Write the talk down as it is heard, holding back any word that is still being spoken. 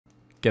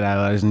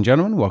G'day ladies and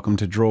gentlemen, welcome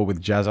to Draw with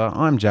Jazza.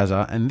 I'm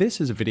Jazza and this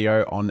is a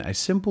video on a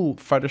simple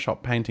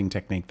Photoshop painting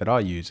technique that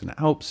I use, and it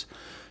helps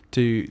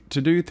to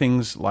do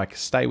things like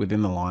stay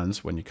within the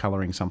lines when you're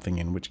colouring something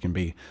in, which can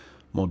be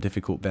more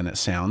difficult than it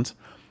sounds,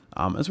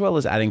 as well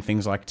as adding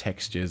things like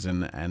textures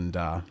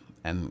and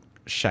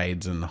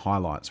shades and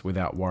highlights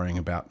without worrying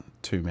about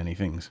too many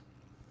things.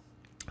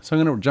 So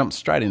I'm going to jump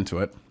straight into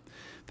it.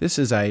 This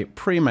is a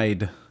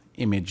pre-made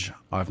image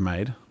I've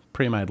made,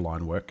 pre-made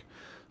line work.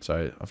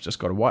 So I've just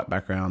got a white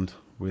background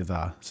with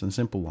some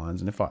simple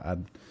lines, and if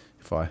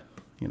I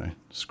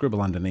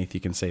scribble underneath, you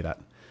can see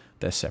that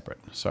they're separate.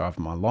 So I have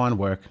my line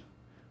work,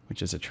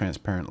 which is a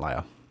transparent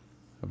layer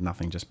of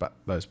nothing just but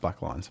those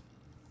black lines.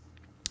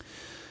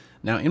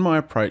 Now in my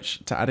approach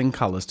to adding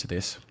colors to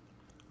this,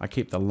 I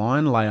keep the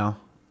line layer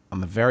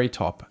on the very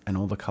top and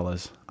all the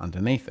colors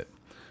underneath it.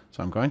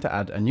 So I'm going to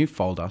add a new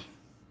folder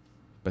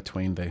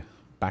between the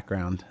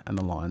background and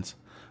the lines,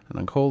 and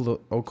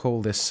I'll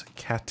call this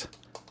cat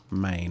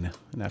main.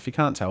 Now if you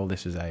can't tell,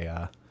 this is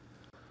a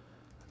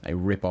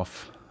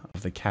rip-off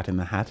of the Cat in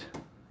the Hat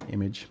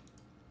image,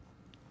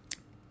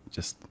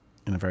 just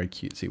in a very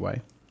cutesy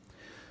way.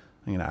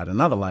 I'm going to add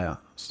another layer.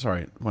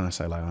 Sorry, when I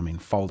say layer I mean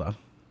folder.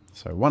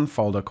 So one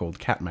folder called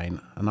cat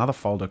main, another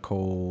folder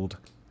called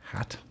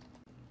hat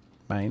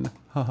main.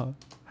 Haha,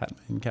 hat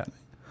main, cat main.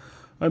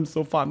 I'm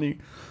so funny.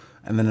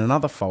 And then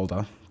another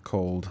folder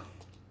called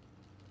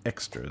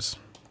extras.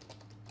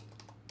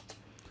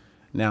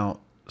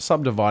 Now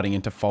subdividing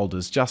into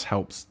folders just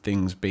helps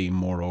things be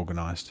more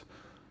organized,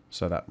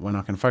 so that when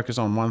I can focus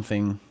on one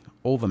thing,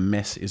 all the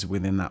mess is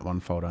within that one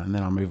folder, and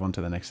then I'll move on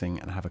to the next thing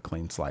and have a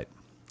clean slate.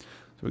 So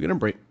we're going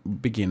to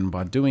begin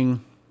by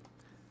doing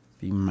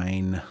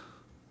the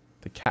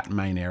cat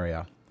main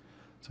area.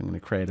 So I'm going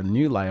to create a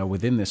new layer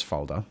within this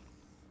folder,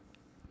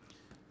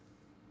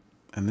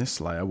 and this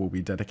layer will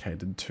be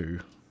dedicated to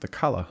the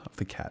color of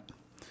the cat.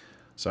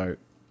 So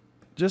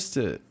just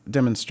to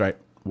demonstrate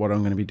what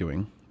I'm going to be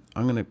doing,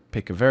 I'm going to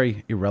pick a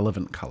very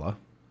irrelevant color.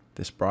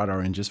 This bright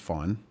orange is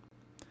fine,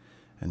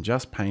 and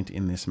just paint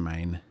in this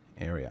main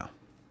area.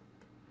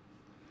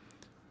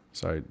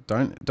 So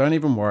don't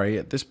even worry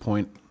at this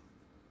point.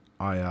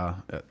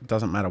 It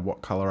doesn't matter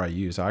what color I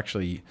use. I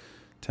actually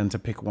tend to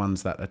pick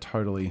ones that are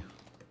totally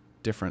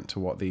different to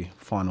what the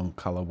final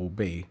color will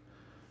be,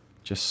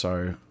 just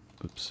so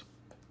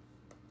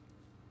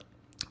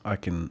I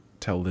can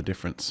tell the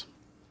difference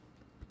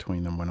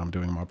between them when I'm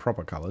doing my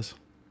proper colors.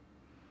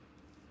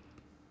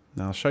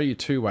 Now I'll show you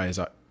two ways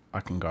I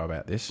can go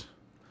about this.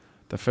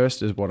 The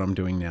first is what I'm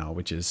doing now,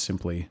 which is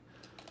simply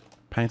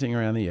painting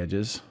around the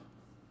edges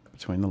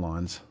between the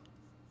lines,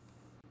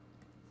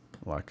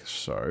 like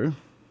so,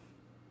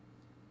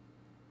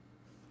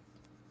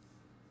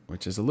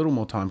 which is a little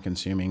more time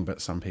consuming,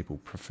 but some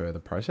people prefer the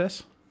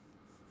process.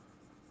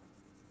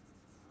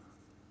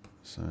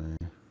 So,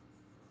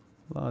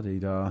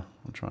 la-dee-da,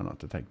 I'll try not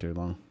to take too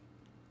long.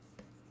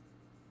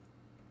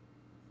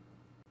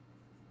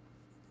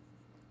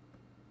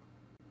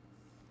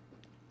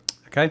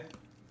 Okay,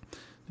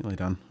 nearly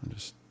done. I'll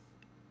just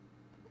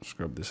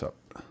scrub this up.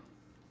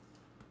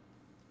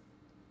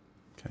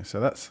 Okay, so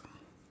that's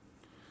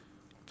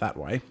that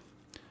way.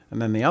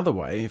 And then the other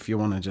way, if you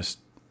want to just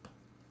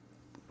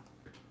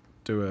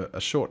do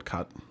a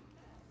shortcut,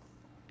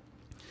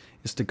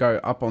 is to go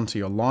up onto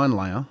your line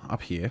layer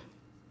up here,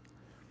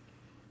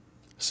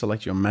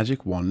 select your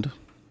magic wand,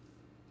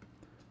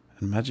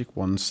 and magic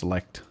wand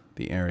select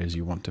the areas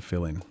you want to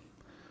fill in.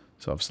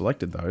 So I've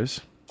selected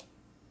those.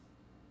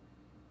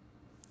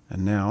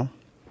 And now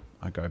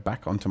I go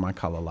back onto my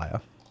color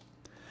layer.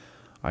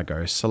 I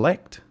go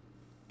select,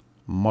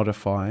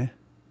 modify,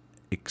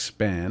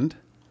 expand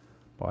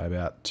by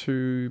about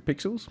 2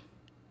 pixels.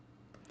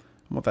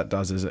 And what that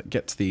does is it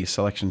gets the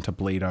selection to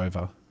bleed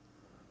over,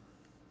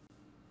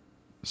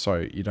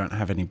 so you don't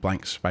have any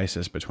blank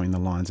spaces between the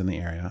lines in the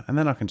area. And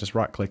then I can just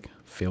right click,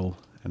 fill,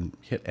 and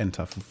hit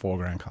enter for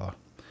foreground color.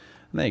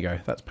 And there you go,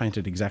 that's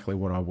painted exactly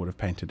what I would have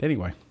painted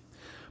anyway.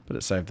 But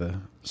it saved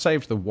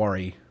the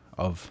worry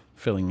of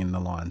filling in the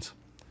lines.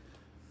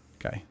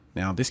 Okay,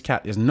 now this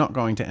cat is not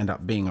going to end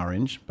up being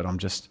orange, but I'm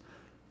just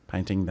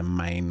painting the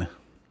main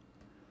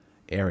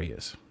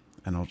areas,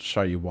 and I'll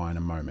show you why in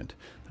a moment.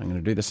 I'm going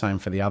to do the same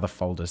for the other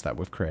folders that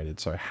we've created.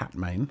 So hat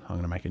main, I'm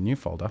going to make a new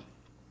folder,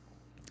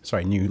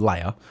 sorry, new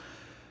layer.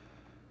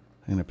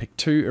 I'm going to pick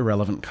 2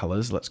 irrelevant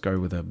colors. Let's go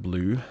with a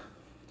blue,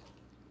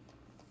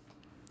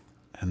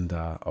 and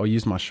I'll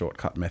use my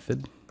shortcut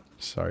method.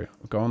 So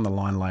I'll go on the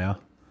line layer,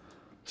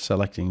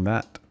 selecting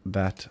that,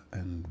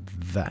 and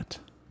that.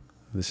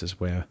 This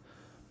is where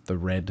the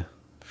red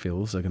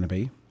fills are going to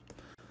be.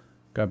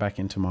 Go back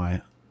into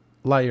my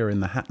layer in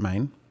the hat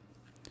main,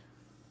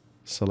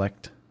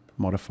 select,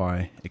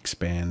 modify,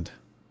 expand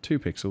 2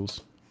 pixels,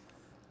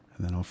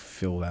 and then I'll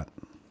fill that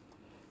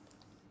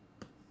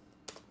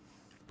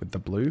with the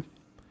blue.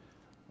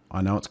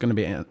 I know it's going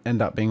to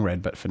end up being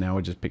red, but for now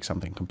we'll just pick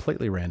something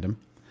completely random,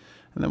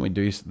 and then we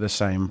do the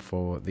same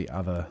for the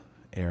other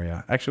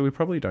area. Actually, we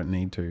probably don't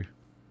need to,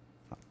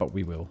 but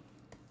we will.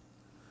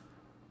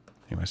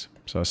 Anyways,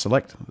 so I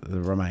select the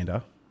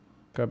remainder,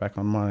 go back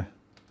on my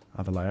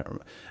other layer,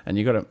 and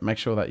you got to make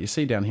sure that you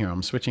see down here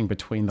I'm switching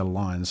between the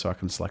lines so I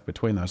can select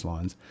between those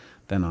lines.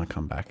 Then I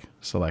come back,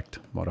 select,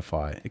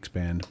 modify,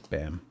 expand,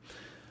 bam.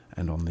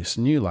 And on this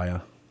new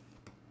layer,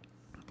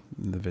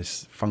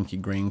 this funky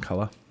green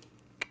color,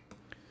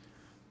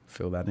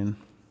 fill that in.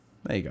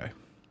 There you go.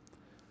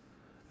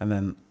 And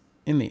then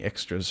in the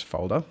extras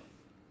folder,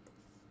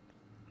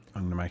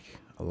 I'm going to make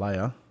a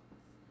layer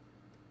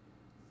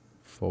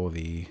for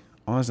the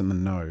eyes and the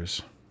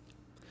nose.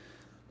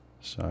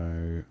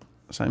 So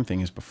same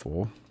thing as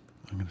before.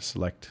 I'm going to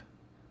select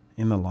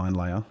in the line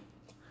layer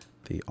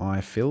the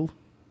eye fill.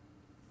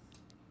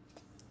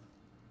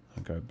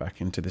 I'll go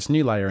back into this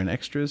new layer in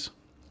extras.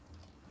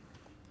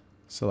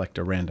 Select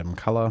a random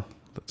color.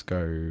 Let's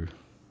go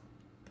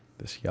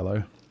this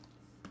yellow.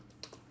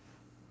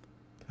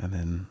 And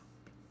then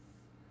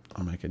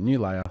I'll make a new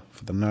layer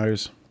for the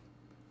nose.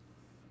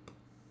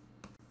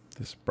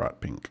 This bright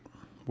pink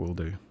will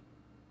do.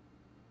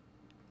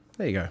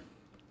 There you go.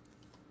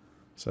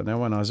 So now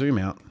when I zoom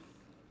out,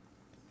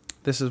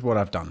 this is what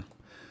I've done.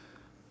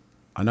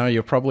 I know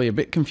you're probably a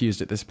bit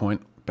confused at this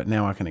point, but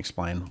now I can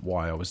explain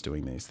why I was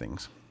doing these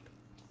things.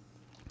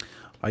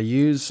 I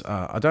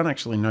don't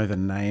actually know the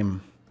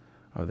name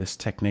of this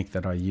technique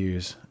that I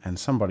use, and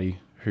somebody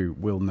who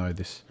will know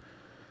this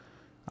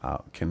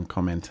can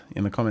comment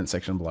in the comment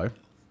section below.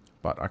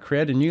 But I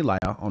create a new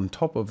layer on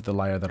top of the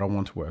layer that I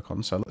want to work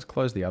on. So let's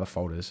close the other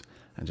folders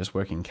and just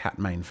work in cat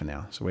main for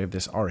now. So we have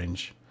this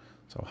orange.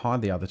 So I'll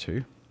hide the other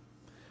two.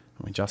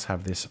 And we just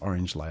have this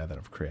orange layer that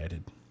I've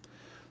created.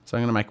 So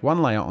I'm going to make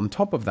one layer on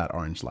top of that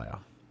orange layer,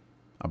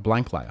 a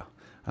blank layer.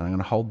 And I'm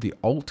going to hold the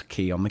Alt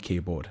key on the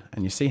keyboard.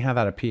 And you see how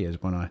that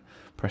appears when I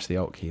press the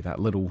Alt key, that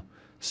little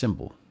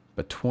symbol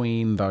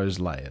between those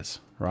layers,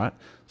 right?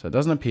 So it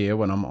doesn't appear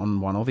when I'm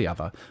on one or the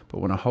other, but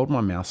when I hold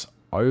my mouse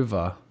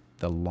over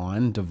the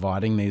line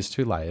dividing these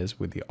two layers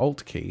with the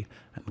Alt key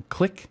and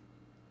click,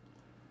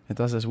 it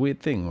does this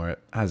weird thing where it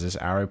has this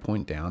arrow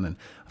point down, and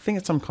I think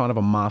it's some kind of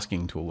a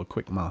masking tool, a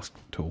quick mask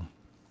tool.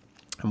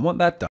 And what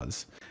that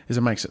does is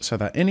it makes it so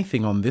that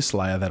anything on this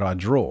layer that I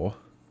draw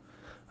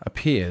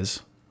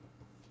appears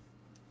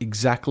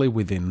exactly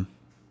within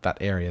that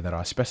area that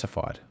I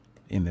specified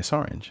in this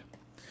orange.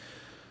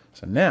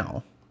 So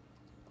now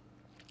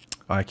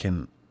I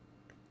can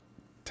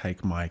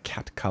take my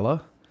cat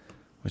color,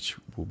 which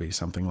will be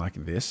something like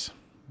this,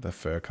 the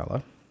fur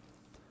color,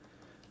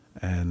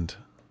 and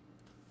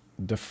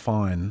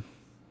define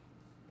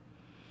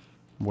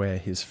where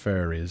his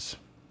fur is.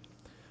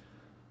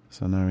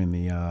 So now in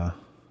the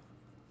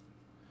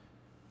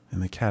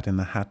cat in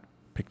the hat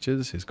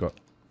pictures, he's got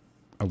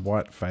a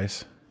white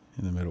face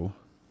in the middle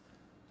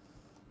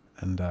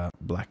and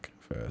black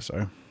fur.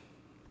 So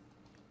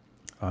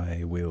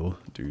I will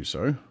do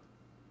so.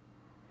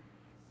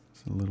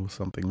 It's a little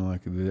something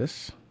like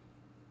this.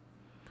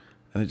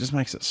 And it just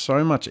makes it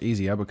so much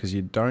easier because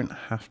you don't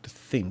have to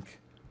think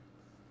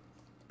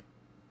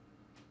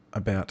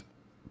about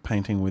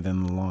painting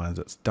within the lines.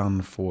 It's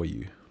done for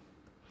you.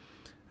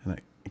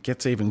 And it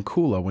gets even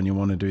cooler when you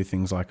want to do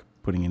things like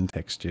putting in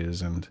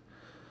textures and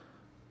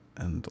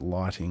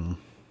lighting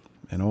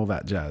and all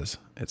that jazz.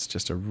 It's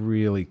just a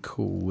really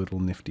cool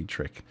little nifty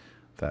trick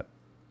that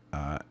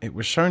it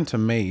was shown to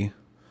me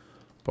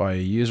by a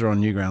user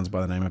on Newgrounds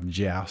by the name of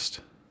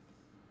JAZZA'S,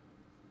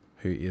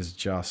 who is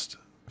just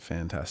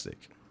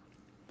fantastic.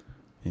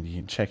 And you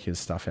can check his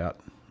stuff out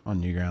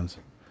on Newgrounds.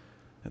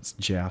 It's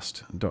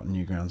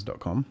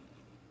joust.newgrounds.com.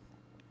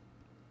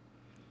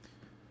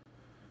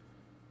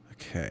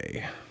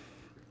 Okay.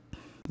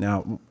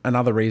 Now,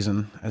 another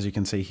reason, as you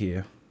can see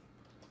here,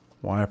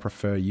 why I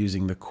prefer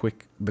using the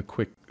quick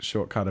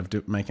shortcut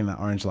of making that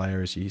orange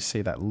layer is you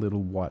see that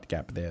little white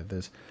gap there.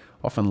 There's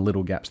often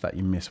little gaps that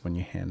you miss when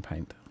you hand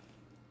paint.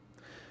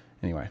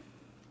 Anyway,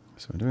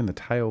 so I'm doing the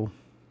tail.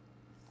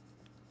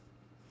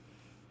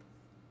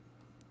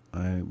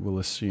 I will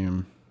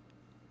assume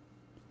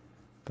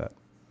that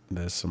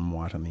there's some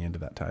white on the end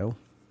of that tail.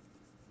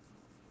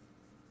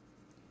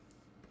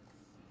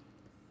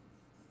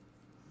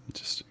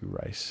 Just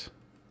erase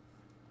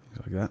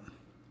things like that.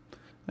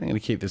 I'm going to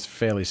keep this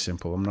fairly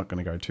simple. I'm not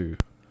going to go too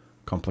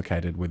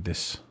complicated with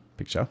this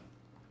picture.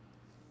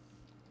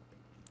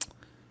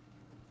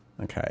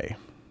 Okay.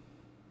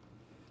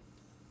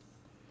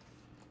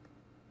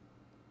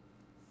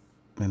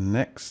 And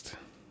next,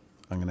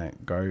 I'm going to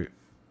go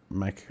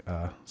make,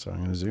 so I'm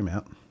going to zoom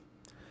out.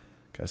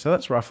 Okay, so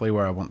that's roughly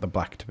where I want the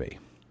black to be.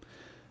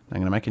 Now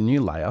I'm going to make a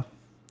new layer.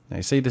 Now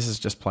you see this is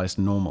just placed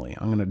normally.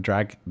 I'm going to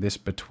drag this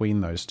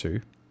between those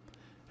two,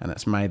 and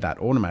it's made that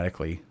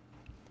automatically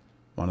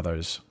one of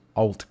those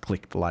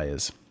alt-clicked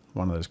layers,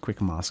 one of those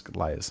quick mask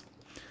layers.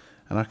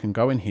 And I can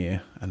go in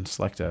here and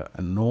select a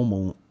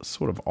normal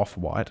sort of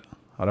off-white.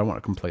 I don't want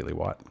it completely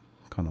white,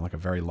 kind of like a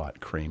very light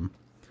cream.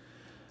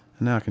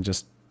 And now I can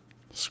just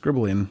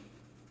scribble in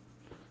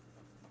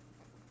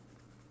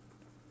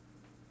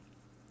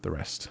the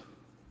rest.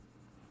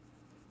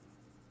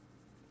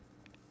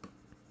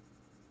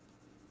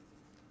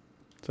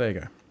 So there you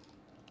go.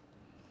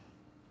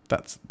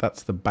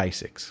 that's the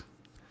basics.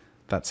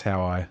 That's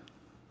how I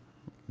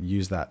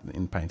use that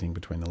in painting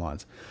between the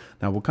lines.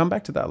 Now we'll come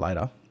back to that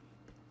later.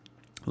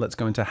 Let's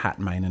go into hat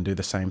main and do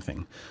the same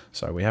thing.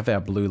 So we have our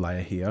blue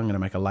layer here. I'm going to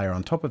make a layer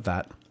on top of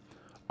that.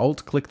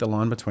 Alt click the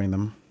line between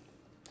them.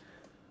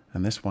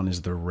 And this one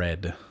is the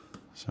red.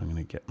 So I'm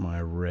going to get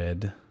my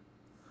red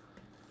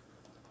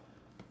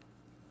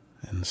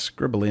and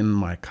scribble in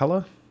my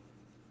color.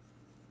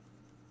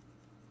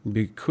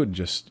 You could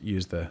just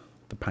use the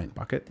paint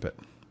bucket, but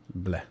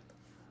bleh.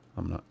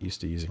 I'm not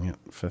used to using it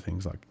for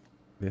things like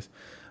this.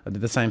 I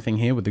did the same thing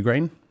here with the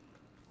green.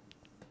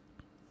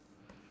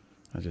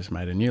 I just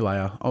made a new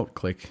layer, alt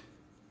click,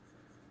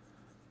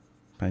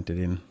 paint it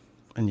in,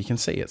 and you can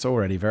see it's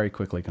already very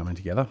quickly coming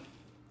together.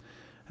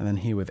 And then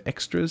here with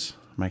extras,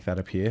 make that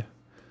appear.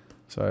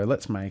 So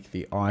let's make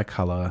the eye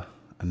color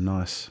a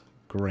nice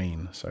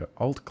green. So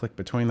alt click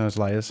between those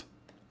layers,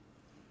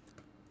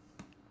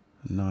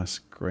 a nice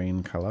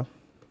green color.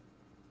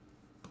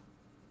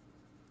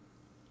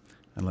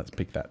 And let's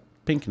pick that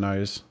pink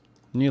nose,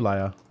 new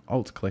layer,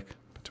 alt click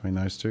between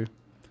those two,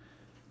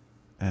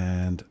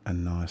 and a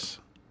nice,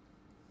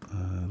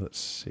 let's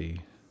see,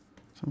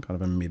 some kind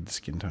of a mid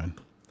skin tone.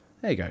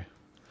 There you go.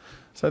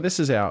 So this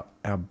is our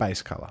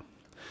base color.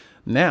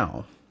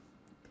 Now,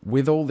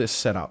 with all this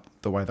set up,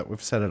 the way that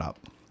we've set it up,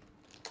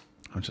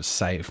 I'll just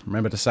save.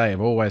 Remember to save,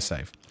 always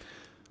save.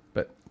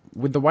 But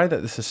with the way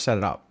that this is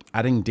set up,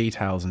 adding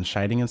details and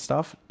shading and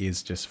stuff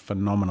is just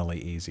phenomenally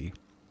easy.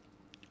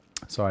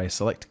 So I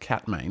select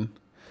cat main.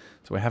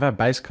 So we have our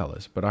base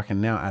colors, but I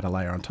can now add a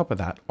layer on top of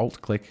that,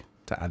 alt click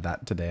to add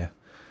that to their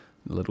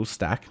little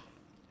stack.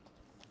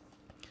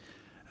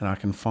 And I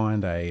can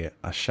find a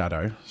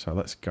shadow. So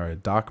let's go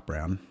dark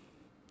brown.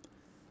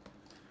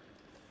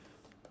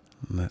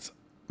 And let's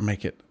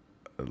make it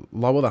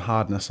lower the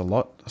hardness a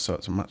lot so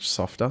it's much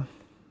softer.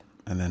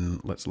 And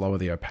then let's lower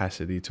the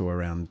opacity to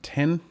around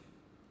 10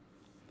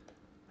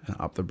 and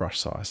up the brush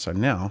size. So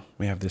now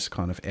we have this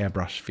kind of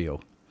airbrush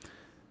feel.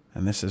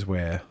 And this is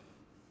where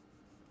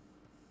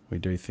we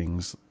do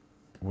things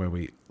where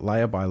we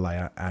layer by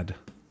layer add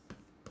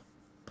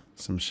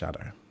some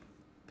shadow.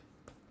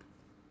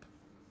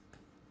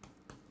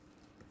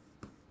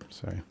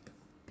 So,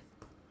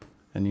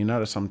 and you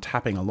notice I'm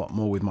tapping a lot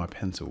more with my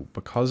pencil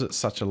because it's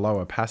such a low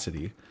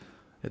opacity.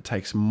 It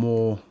takes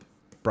more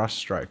brush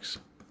strokes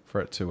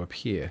for it to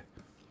appear.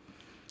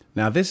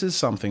 Now this is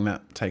something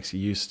that takes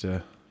used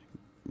to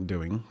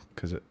doing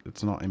because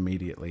it's not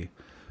immediately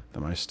the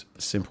most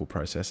simple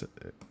process.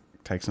 It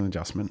takes an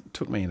adjustment. It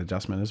took me an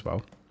adjustment as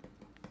well.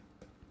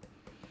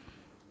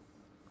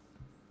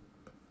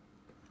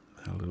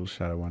 A little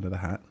shadow under the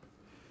hat.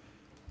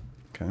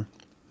 Okay.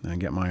 Now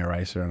get my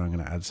eraser and I'm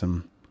going to add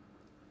some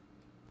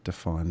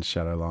defined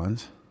shadow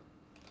lines.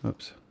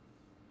 Oops.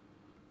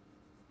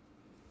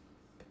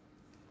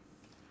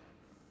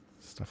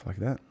 Stuff like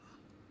that.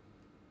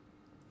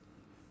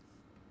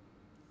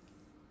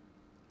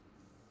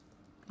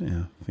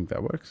 Yeah, I think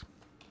that works.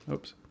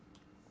 Oops.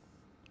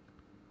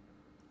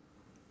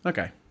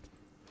 Okay.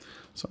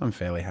 So I'm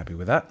fairly happy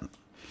with that.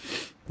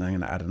 Now I'm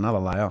going to add another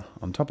layer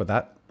on top of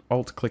that.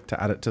 Alt click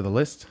to add it to the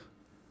list.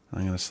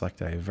 I'm going to select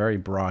a very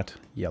bright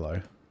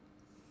yellow.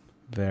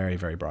 Very,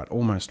 very bright,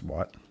 almost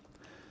white.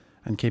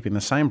 And keeping the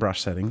same brush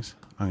settings,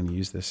 I'm going to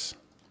use this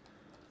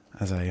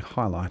as a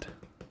highlight.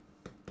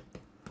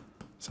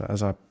 So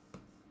as I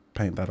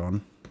paint that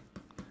on,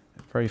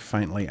 it very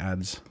faintly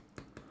adds,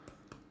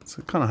 it's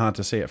kind of hard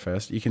to see at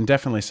first. You can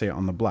definitely see it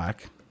on the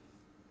black.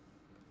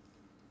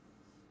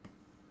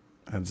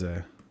 Adds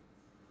a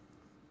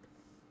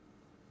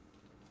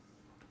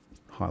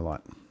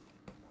highlight.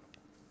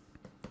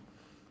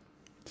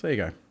 So there you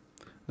go.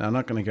 Now I'm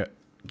not going to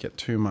get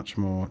too much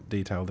more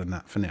detailed than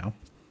that for now.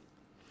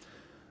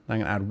 I'm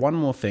going to add one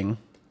more thing,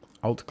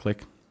 alt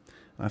click.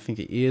 I think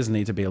the ears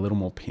need to be a little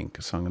more pink.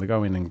 So I'm going to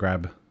go in and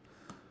grab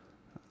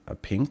a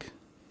pink.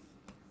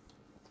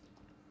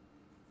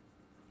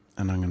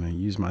 And I'm going to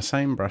use my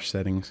same brush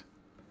settings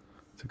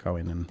to go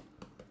in and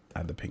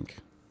add the pink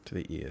to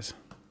the ears.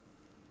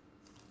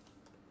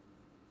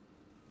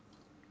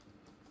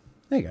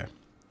 There you go.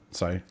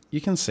 So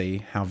you can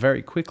see how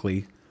very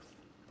quickly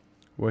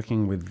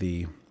working with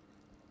the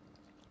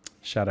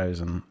shadows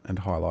and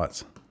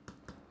highlights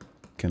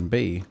can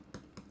be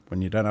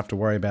when you don't have to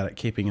worry about it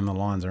keeping in the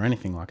lines or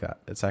anything like that.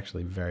 It's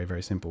actually very,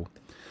 very simple.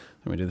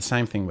 Then we do the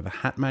same thing with the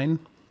hat main.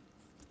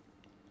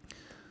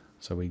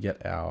 So we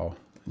get our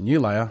new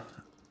layer,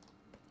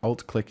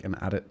 alt click and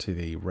add it to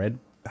the red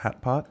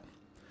hat part.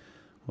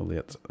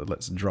 Well,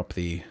 let's drop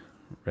the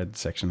red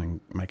section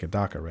and make a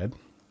darker red.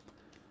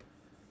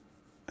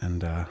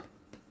 And add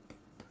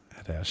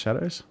our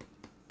shadows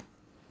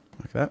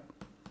like that.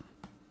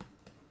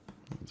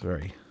 It's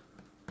very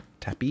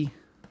tappy.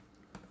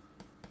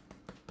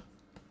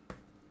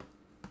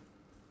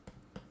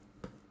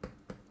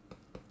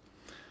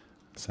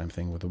 Same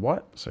thing with the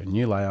white. So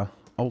new layer,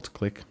 alt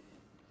click,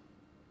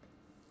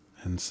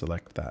 and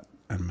select that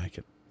and make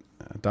it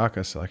a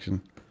darker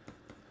selection.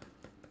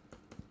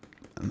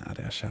 And add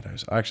our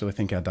shadows. I actually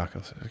think our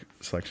darker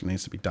selection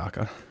needs to be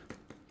darker.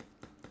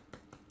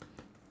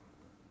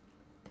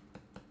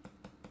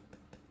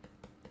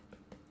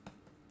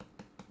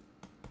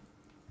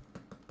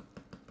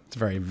 It's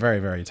very, very,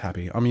 very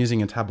tappy. I'm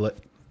using a tablet,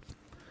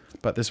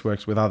 but this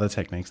works with other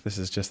techniques. This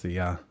is just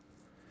the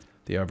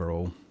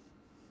overall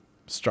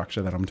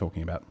structure that I'm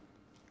talking about.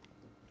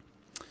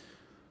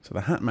 So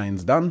the hat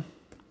main's done.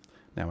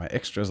 Now our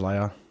extras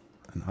layer,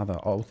 another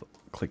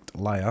alt-clicked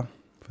layer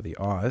for the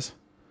eyes.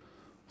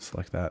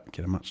 Select that,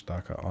 get a much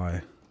darker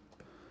eye,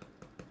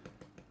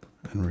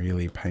 and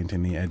really paint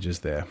in the edges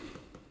there.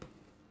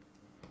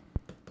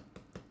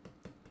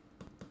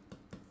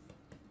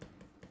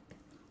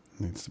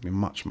 It needs to be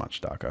much, much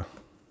darker.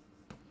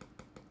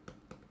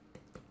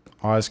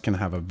 Eyes can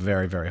have a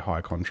very, very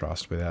high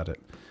contrast without it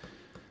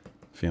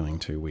feeling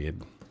too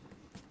weird.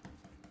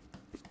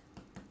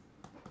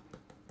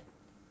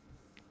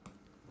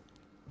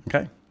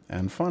 Okay,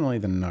 and finally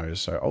the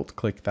nose. So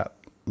alt-click that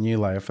new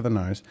layer for the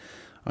nose.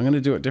 I'm going to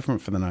do it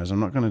different for the nose.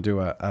 I'm not going to do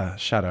a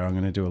shadow. I'm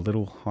going to do a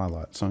little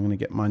highlight. So I'm going to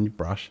get my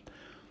brush,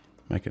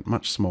 make it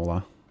much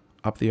smaller,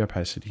 up the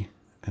opacity,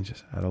 and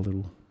just add a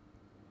little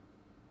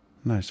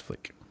nose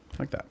flick,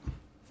 like that.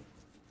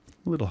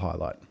 A little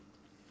highlight.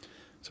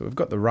 So we've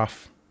got the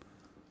rough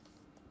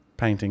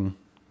painting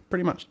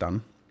pretty much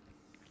done.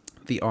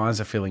 The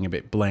eyes are feeling a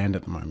bit bland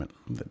at the moment.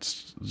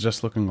 It's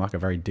just looking like a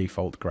very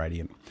default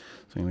gradient.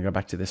 So I'm going to go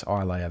back to this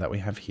eye layer that we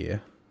have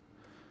here.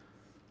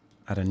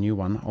 Add a new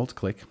one,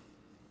 alt-click.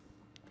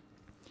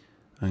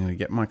 I'm going to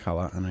get my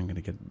color and I'm going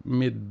to get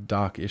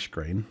mid-darkish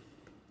green.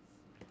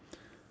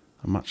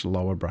 A much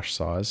lower brush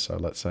size, so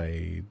let's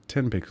say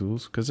 10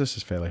 pixels, because this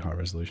is fairly high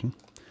resolution.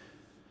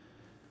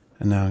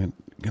 And now I'm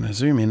going to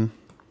zoom in,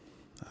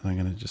 and I'm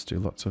going to just do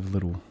lots of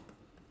little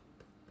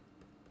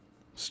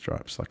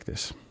stripes like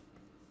this.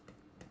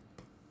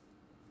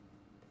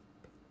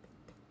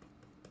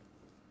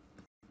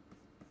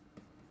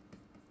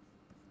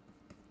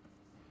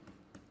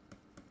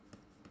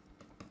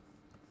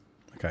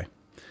 Okay,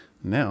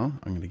 now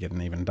I'm going to get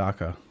an even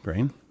darker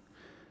green,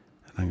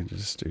 and I'm going to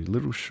just do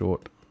little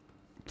short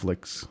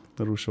flicks,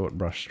 little short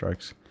brush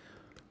strokes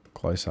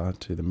closer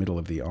to the middle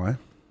of the eye,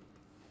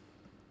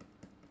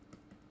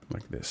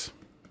 like this.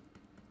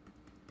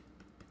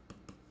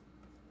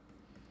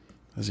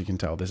 As you can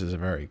tell, this is a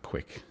very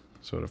quick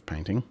sort of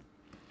painting,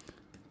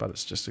 but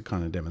it's just to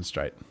kind of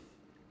demonstrate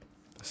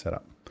the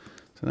setup.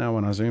 So now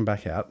when I zoom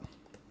back out,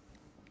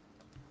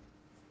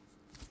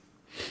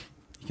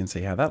 you can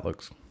see how that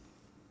looks.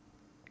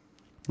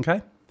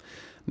 Okay,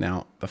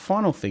 now the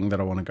final thing that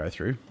I want to go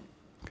through,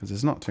 because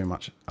there's not too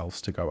much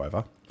else to go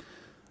over,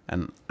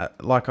 and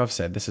like I've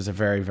said, this is a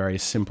very, very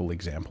simple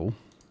example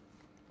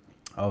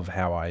of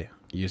how I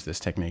use this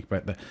technique,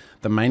 but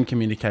the main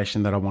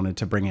communication that I wanted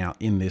to bring out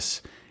in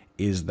this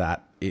is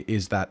that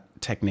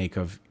technique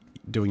of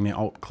doing the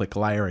alt-click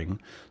layering,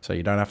 so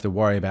you don't have to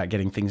worry about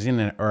getting things in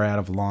or out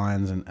of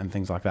lines and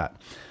things like that.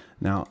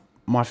 Now,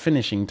 my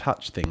finishing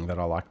touch thing that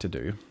I like to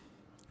do,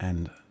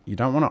 and you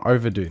don't want to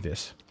overdo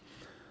this,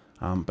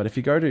 but if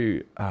you go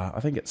to, I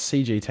think it's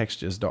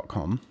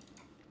cgtextures.com,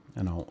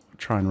 and I'll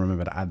try and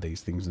remember to add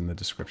these things in the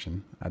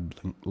description, add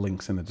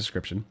links in the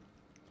description.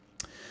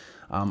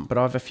 But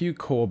I have a few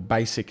core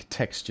basic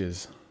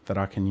textures that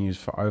I can use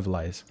for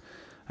overlays,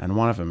 and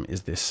one of them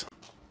is this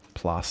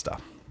plaster.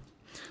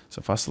 So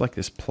if I select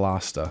this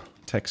plaster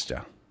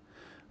texture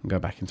and go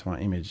back into my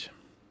image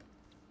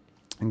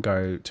and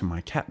go to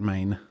my cat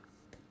main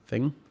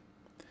thing,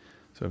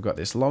 so we've got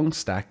this long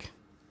stack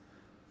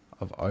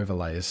of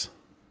overlays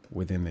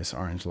within this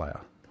orange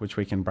layer, which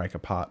we can break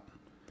apart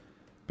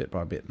bit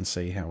by bit and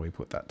see how we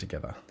put that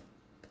together.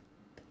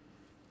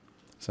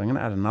 So I'm going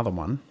to add another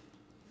one.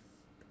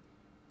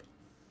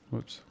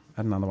 Whoops,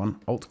 add another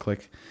one,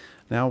 alt-click.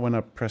 Now when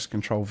I press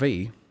Control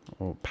V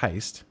or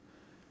paste,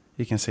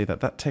 you can see that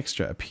that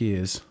texture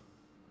appears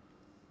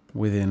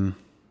within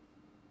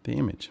the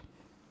image.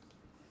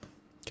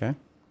 Okay,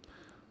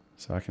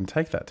 so I can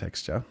take that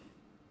texture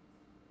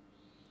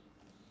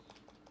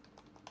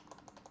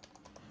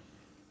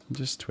and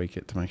just tweak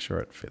it to make sure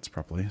it fits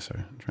properly. So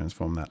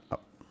transform that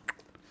up.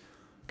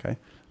 Okay,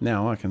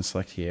 now I can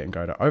select here and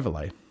go to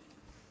overlay.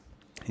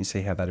 You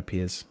see how that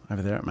appears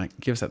over there? It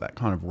gives it that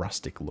kind of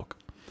rustic look,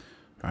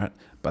 right?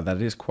 But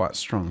that is quite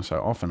strong. So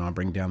often I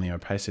bring down the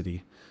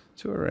opacity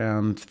to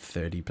around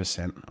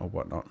 30% or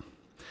whatnot.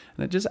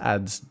 And it just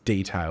adds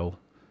detail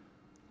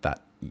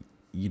that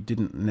you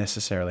didn't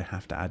necessarily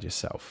have to add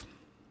yourself.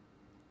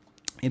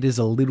 It is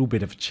a little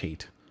bit of a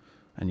cheat,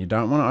 and you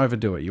don't want to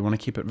overdo it. You want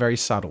to keep it very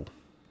subtle.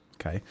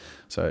 Okay,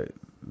 so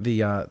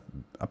the a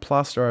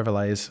plaster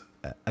overlay is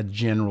a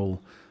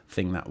general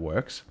thing that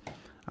works.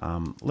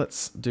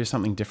 Let's do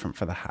something different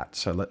for the hat.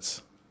 So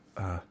let's,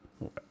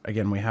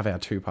 again, we have our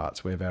two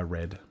parts. We have our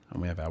red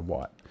and we have our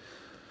white.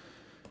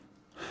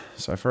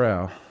 So for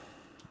our,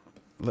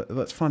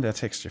 let's find our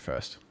texture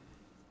first.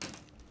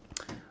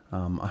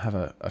 I have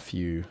a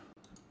few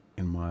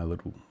in my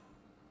little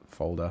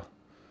folder.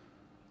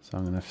 So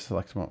I'm going to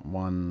select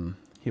one.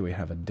 Here we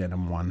have a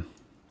denim one.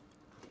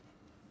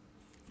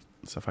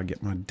 So if I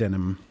get my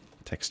denim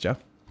texture,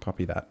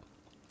 copy that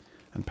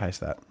and paste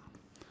that.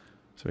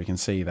 So we can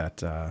see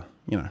that,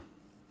 you know,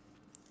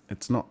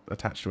 it's not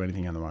attached to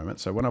anything at the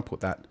moment. So when I put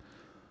that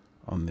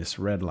on this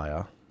red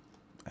layer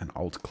and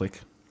Alt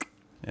click,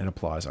 it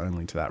applies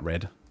only to that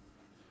red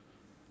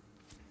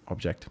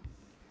object.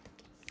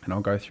 And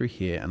I'll go through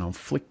here and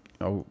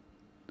I'll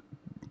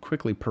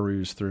quickly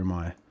peruse through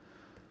my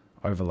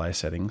overlay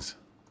settings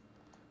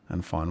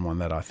and find one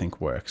that I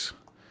think works.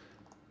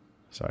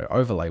 So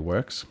overlay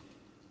works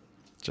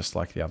just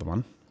like the other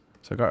one.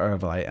 So go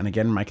overlay and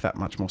again make that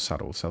much more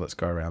subtle. So let's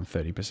go around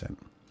 30%.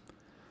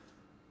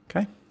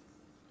 Okay.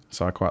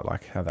 So I quite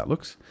like how that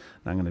looks.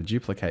 Now I'm going to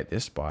duplicate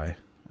this by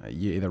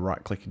you either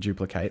right click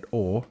duplicate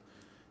or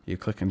you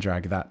click and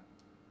drag that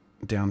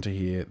down to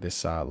here,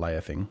 this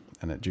layer thing,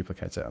 and it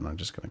duplicates it. And I'm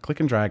just going to click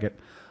and drag it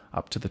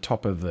up to the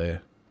top of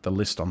the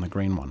list on the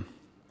green one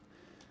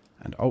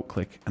and Alt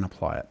click and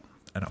apply it.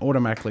 And it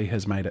automatically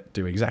has made it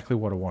do exactly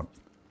what I want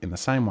in the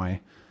same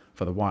way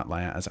for the white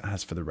layer as it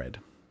has for the red.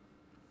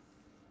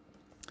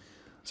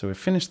 So we've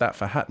finished that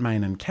for hat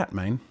main and cat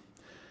main.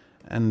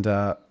 And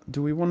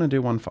do we want to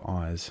do one for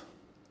eyes?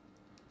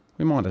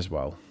 We might as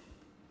well.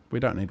 We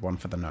don't need one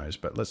for the nose,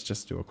 but let's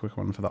just do a quick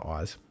one for the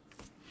eyes.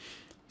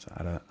 So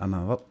add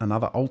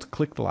another Alt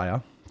click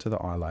layer to the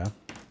eye layer.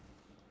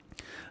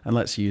 And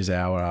let's use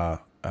our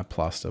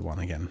plaster one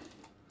again.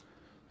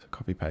 So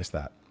copy paste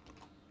that.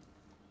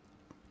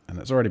 And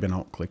it's already been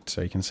Alt clicked,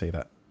 so you can see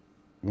that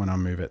when I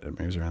move it, it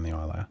moves around the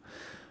eye layer.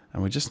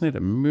 And we just need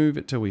to move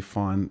it till we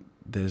find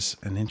there's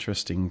an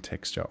interesting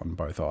texture on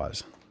both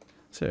eyes.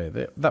 So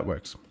that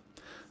works.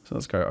 So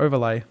let's go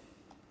overlay.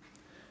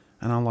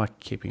 And I like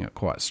keeping it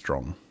quite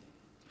strong.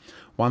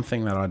 One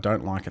thing that I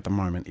don't like at the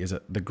moment is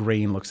that the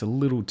green looks a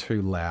little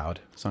too loud.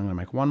 So I'm going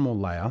to make one more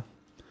layer,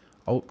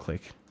 Alt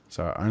click,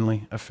 so it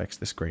only affects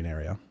this green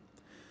area.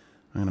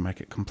 I'm going to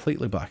make it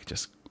completely black,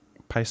 just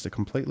paste a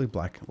completely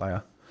black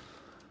layer.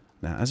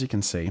 Now, as you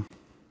can see,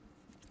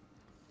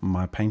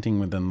 my painting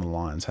within the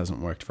lines hasn't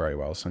worked very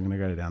well. So I'm going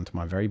to go down to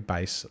my very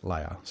base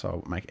layer. So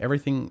I'll make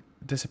everything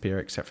disappear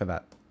except for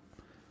that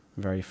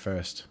very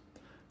first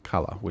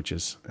color, which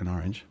is an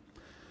orange.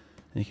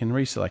 And you can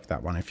reselect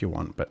that one if you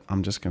want, but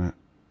I'm just going to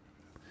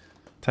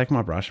take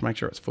my brush, make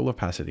sure it's full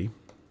opacity,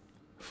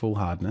 full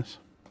hardness,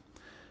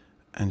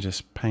 and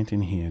just paint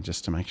in here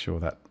just to make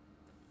sure that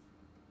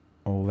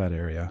all that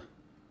area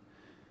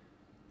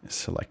is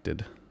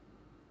selected.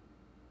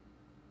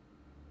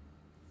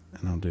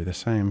 And I'll do the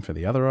same for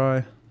the other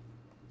eye.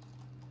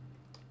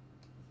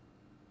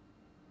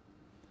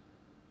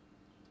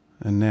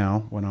 And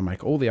now, when I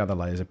make all the other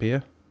layers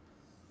appear,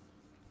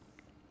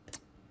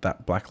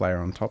 that black layer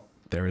on top,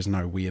 there is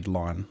no weird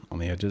line on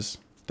the edges.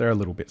 There are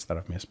little bits that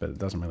I've missed, but it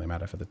doesn't really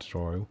matter for the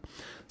tutorial.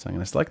 So I'm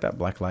going to select that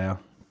black layer,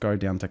 go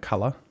down to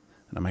color,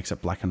 and it makes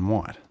it black and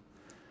white.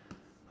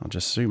 I'll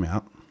just zoom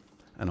out,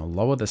 and I'll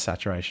lower the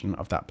saturation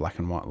of that black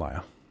and white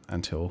layer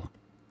until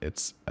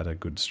it's at a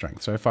good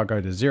strength. So if I go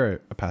to 0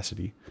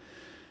 opacity,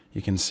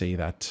 you can see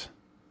that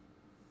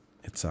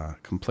it's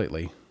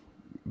completely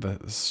the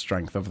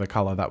strength of the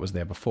color that was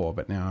there before.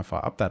 But now if I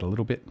up that a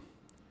little bit,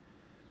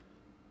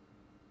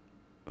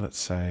 let's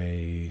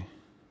say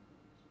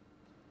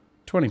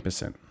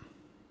 20%,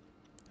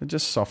 it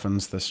just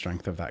softens the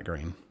strength of that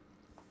green.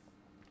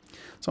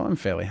 So I'm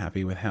fairly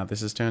happy with how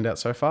this has turned out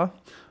so far.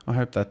 I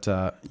hope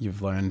that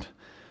you've learned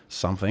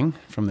something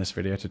from this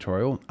video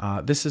tutorial.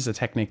 This is a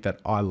technique that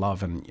I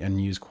love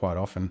and use quite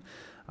often.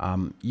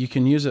 You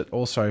can use it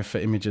also for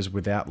images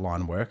without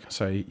line work.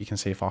 So you can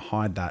see if I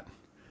hide that,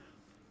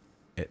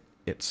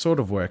 it sort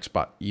of works,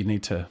 but you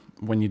need to,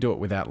 when you do it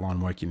without line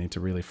work, you need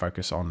to really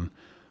focus on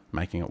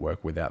making it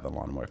work without the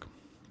line work.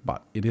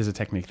 But it is a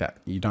technique that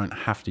you don't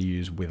have to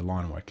use with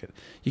line work.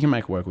 You can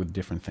make work with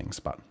different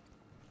things, but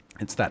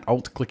it's that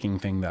alt clicking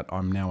thing that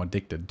I'm now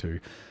addicted to.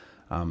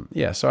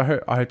 Yeah,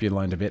 so I hope you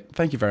learned a bit.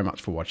 Thank you very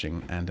much for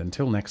watching, and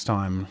until next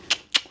time,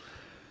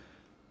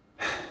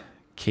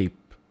 keep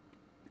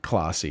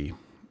classy,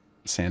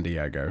 San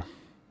Diego.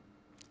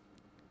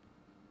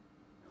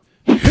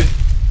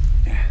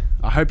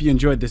 I hope you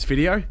enjoyed this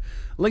video.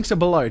 Links are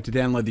below to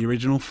download the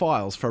original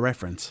files for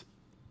reference.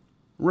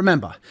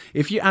 Remember,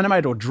 if you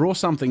animate or draw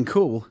something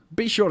cool,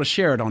 be sure to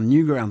share it on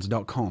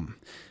Newgrounds.com,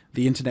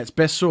 the internet's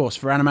best source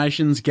for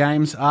animations,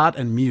 games, art,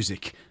 and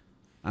music.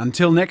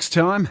 Until next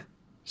time,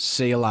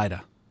 see you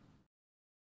later.